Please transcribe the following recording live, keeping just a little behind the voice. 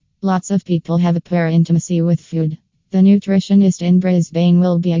Lots of people have a poor intimacy with food. The nutritionist in Brisbane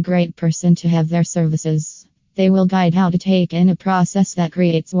will be a great person to have their services. They will guide how to take in a process that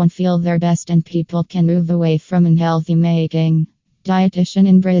creates one feel their best and people can move away from unhealthy making. Dietitian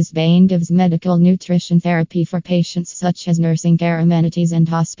in Brisbane gives medical nutrition therapy for patients such as nursing care amenities and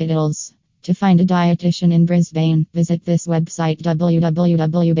hospitals. To find a dietitian in Brisbane, visit this website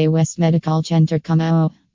www.baywestmedicalcentre.com.